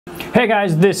Hey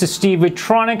guys, this is Steve with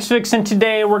TronicsFix, and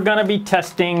today we're going to be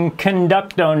testing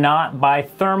Conductonaut by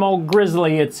Thermal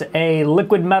Grizzley. It's a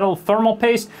liquid metal thermal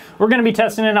paste. We're going to be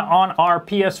testing it on our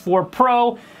PS4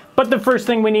 Pro, but the first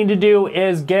thing we need to do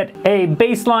is get a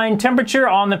baseline temperature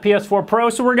on the PS4 Pro.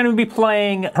 So we're going to be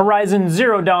playing Horizon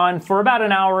Zero Dawn for about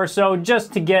an hour or so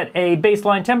just to get a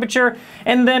baseline temperature,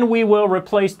 and then we will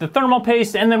replace the thermal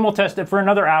paste, and then we'll test it for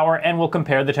another hour and we'll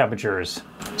compare the temperatures.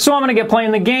 So I'm going to get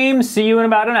playing the game. See you in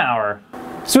about an hour.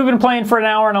 So we've been playing for an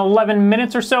hour and 11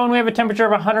 minutes or so, and we have a temperature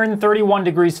of 131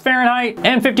 degrees Fahrenheit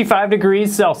and 55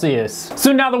 degrees Celsius.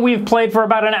 So now that we've played for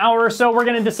about an hour or so, we're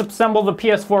going to disassemble the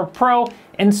PS4 Pro,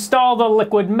 install the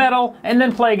liquid metal, and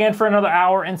then play again for another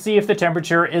hour and see if the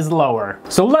temperature is lower.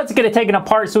 So let's get it taken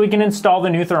apart so we can install the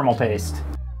new thermal paste.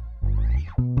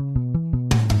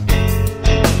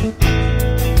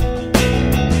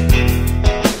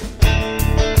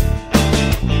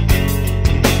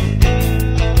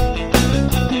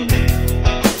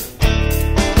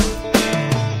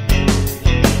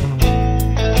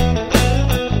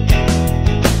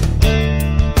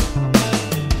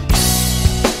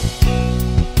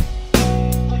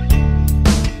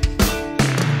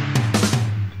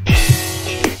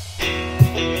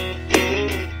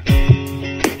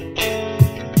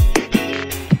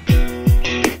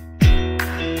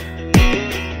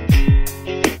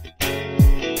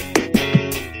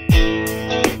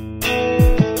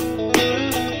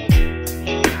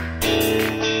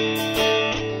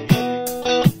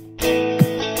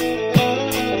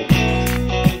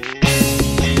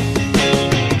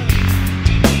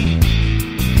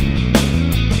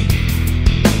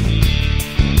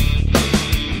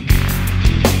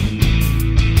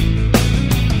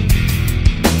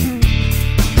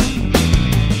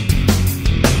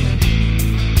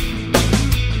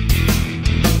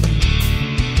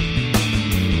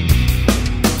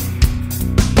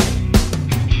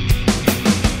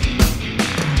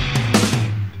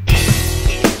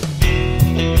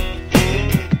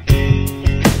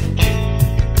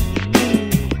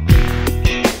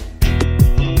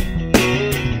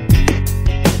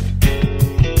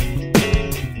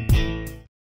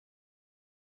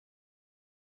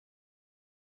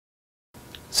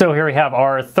 So here we have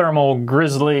our Thermal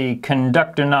Grizzley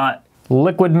Conductonaut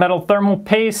liquid metal thermal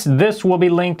paste. This will be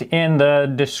linked in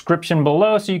the description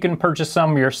below, so you can purchase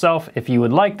some yourself if you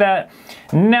would like that.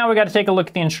 Now we got to take a look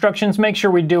at the instructions, make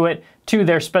sure we do it to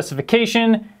their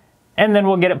specification, and then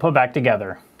we'll get it put back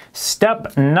together.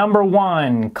 Step number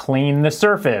 1, clean the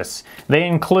surface. They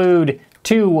include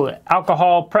 2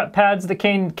 alcohol prep pads that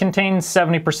contain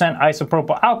 70%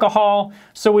 isopropyl alcohol,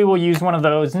 so we will use one of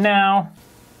those now.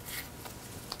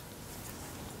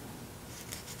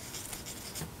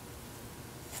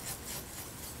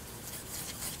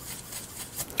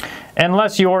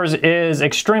 Unless yours is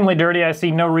extremely dirty, I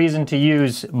see no reason to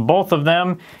use both of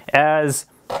them, as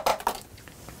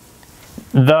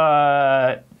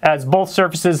both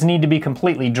surfaces need to be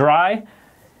completely dry.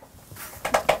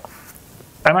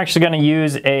 I'm actually going to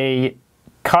use a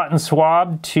cotton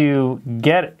swab to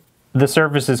get the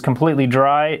surfaces completely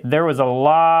dry. There was a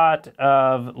lot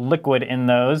of liquid in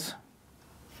those,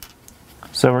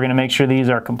 so we're going to make sure these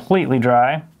are completely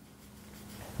dry.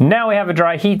 Now we have a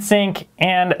dry heatsink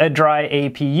and a dry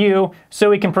APU, so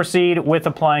we can proceed with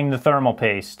applying the thermal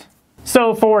paste.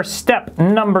 So for step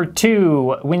number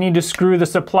 2, we need to screw the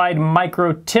supplied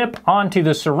micro tip onto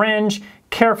the syringe,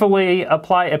 carefully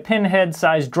apply a pinhead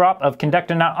sized drop of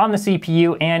Conductonaut on the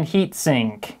CPU and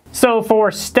heatsink. So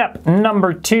for step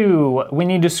number 2, we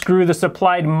need to screw the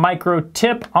supplied micro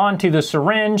tip onto the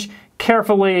syringe,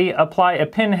 carefully apply a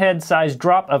pinhead sized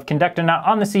drop of Conductonaut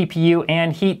on the CPU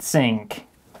and heatsink.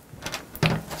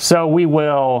 So we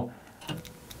will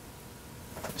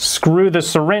screw the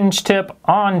syringe tip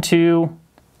onto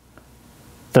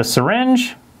the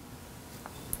syringe,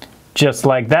 just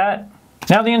like that.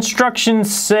 Now the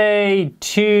instructions say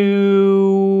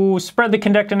to spread the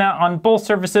Conductonaut on both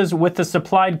surfaces with the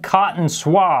supplied cotton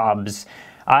swabs.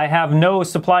 I have no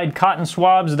supplied cotton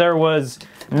swabs. There was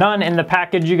none in the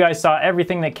package. You guys saw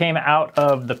everything that came out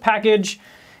of the package.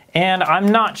 And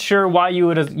I'm not sure why you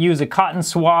would use a cotton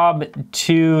swab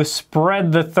to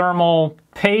spread the thermal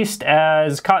paste,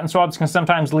 as cotton swabs can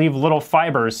sometimes leave little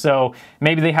fibers. So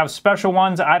maybe they have special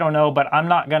ones, I don't know, but I'm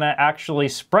not gonna actually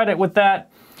spread it with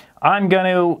that. I'm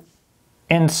gonna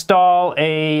install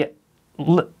a,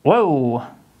 whoa.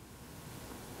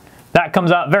 That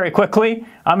comes out very quickly.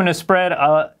 I'm gonna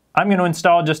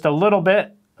install just a little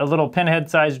bit, a little pinhead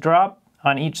sized drop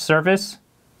on each surface,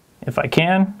 if I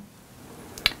can.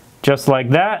 Just like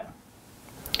that.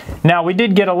 Now we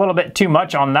did get a little bit too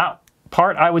much on that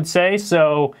part, I would say,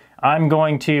 so I'm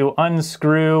going to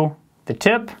unscrew the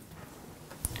tip,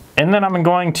 and then I'm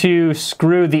going to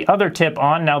screw the other tip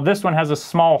on. Now this one has a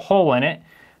small hole in it,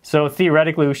 so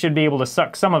theoretically we should be able to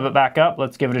suck some of it back up.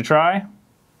 Let's give it a try.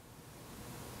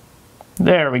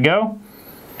 There we go.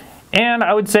 And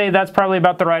I would say that's probably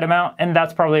about the right amount, and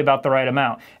that's probably about the right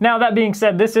amount. Now that being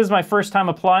said, this is my first time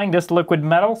applying this liquid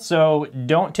metal, so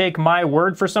don't take my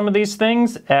word for some of these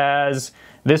things, as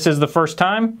this is the first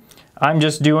time. I'm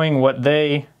just doing what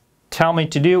they tell me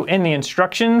to do in the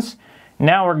instructions.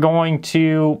 Now we're going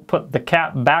to put the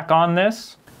cap back on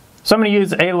this. So I'm going to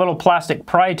use a little plastic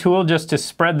pry tool just to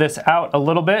spread this out a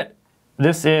little bit.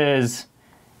 This is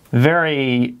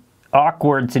very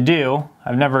awkward to do.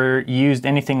 I've never used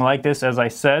anything like this, as I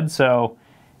said, so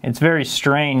it's very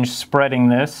strange spreading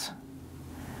this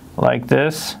like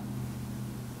this.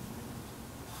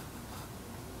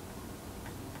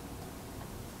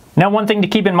 Now, one thing to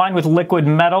keep in mind with liquid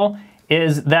metal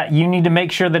is that you need to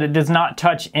make sure that it does not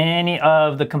touch any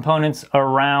of the components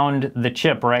around the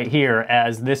chip right here,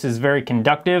 as this is very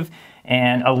conductive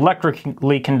and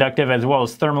electrically conductive as well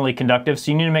as thermally conductive,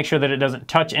 so you need to make sure that it doesn't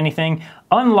touch anything.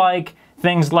 Unlike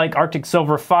things like Arctic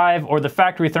Silver 5 or the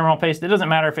factory thermal paste, it doesn't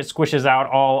matter if it squishes out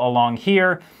all along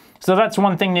here. So that's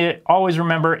one thing to always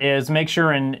remember, is make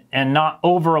sure and not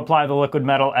over apply the liquid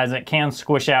metal, as it can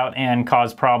squish out and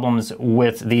cause problems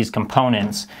with these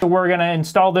components. So we're going to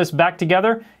install this back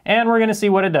together and we're going to see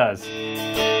what it does.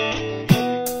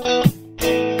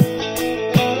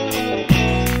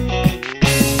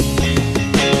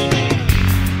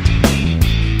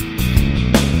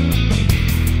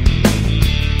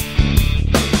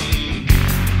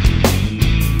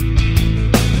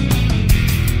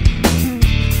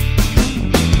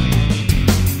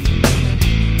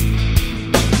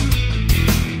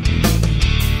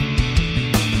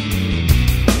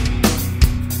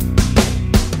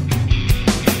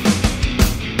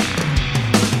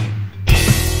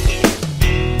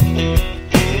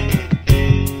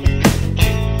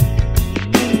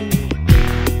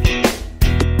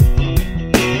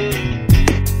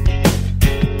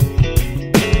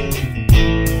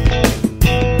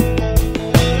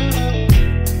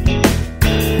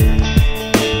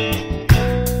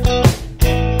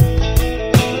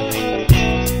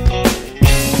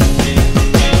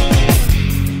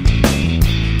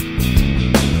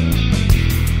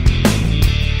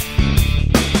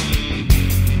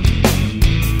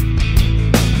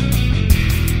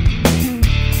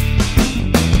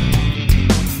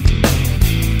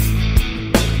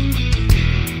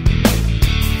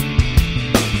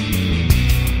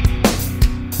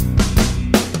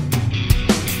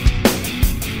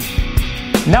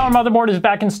 Now our motherboard is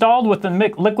back installed with the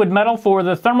liquid metal for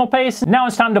the thermal paste. Now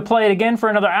it's time to play it again for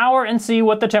another hour and see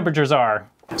what the temperatures are.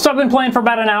 So I've been playing for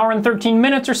about an hour and 13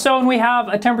 minutes or so, and we have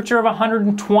a temperature of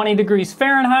 120 degrees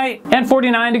Fahrenheit and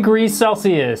 49 degrees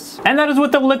Celsius. And that is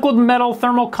with the liquid metal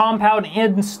thermal compound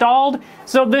installed.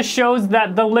 So this shows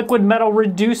that the liquid metal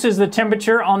reduces the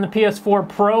temperature on the PS4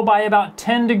 Pro by about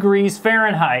 10 degrees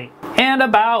Fahrenheit and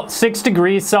about 6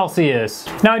 degrees Celsius.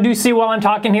 Now I do see while I'm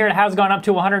talking here, it has gone up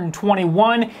to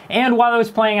 121, and while I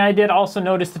was playing, I did also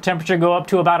notice the temperature go up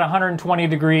to about 120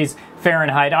 degrees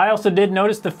Fahrenheit. I also did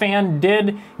notice the fan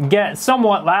did get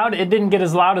somewhat loud. It didn't get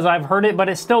as loud as I've heard it, but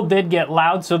it still did get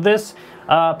loud. So this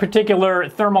particular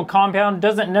thermal compound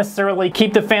doesn't necessarily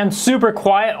keep the fan super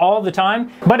quiet all the time,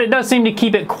 but it does seem to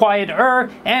keep it quieter,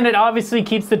 and it obviously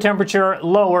keeps the temperature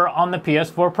lower on the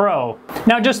PS4 Pro.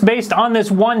 Now, just based on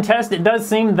this one test, it does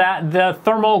seem that the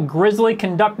Thermal Grizzley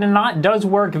Conductonaut does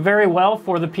work very well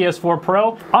for the PS4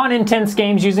 Pro on intense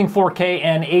games using 4K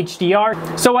and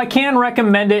HDR, so I can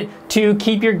recommend it to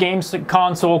keep your game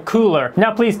console cooler.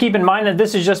 Now, please keep in mind that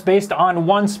this is just based on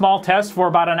one small test for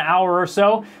about an hour or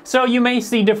so you may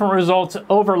see different results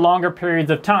over longer periods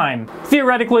of time.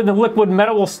 Theoretically, the liquid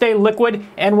metal will stay liquid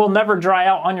and will never dry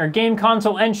out on your game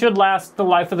console and should last the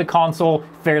life of the console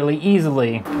fairly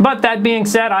easily. But that being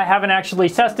said, I haven't actually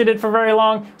tested it for very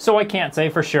long, so I can't say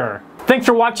for sure. Thanks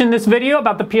for watching this video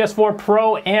about the PS4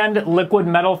 Pro and liquid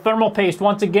metal thermal paste.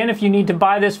 Once again, if you need to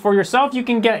buy this for yourself, you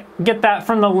can get that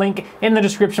from the link in the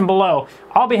description below.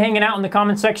 I'll be hanging out in the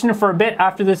comment section for a bit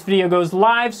after this video goes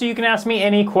live, so you can ask me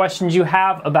any questions you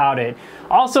have about it.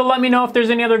 Also, let me know if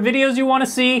there's any other videos you want to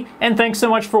see, and thanks so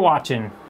much for watching.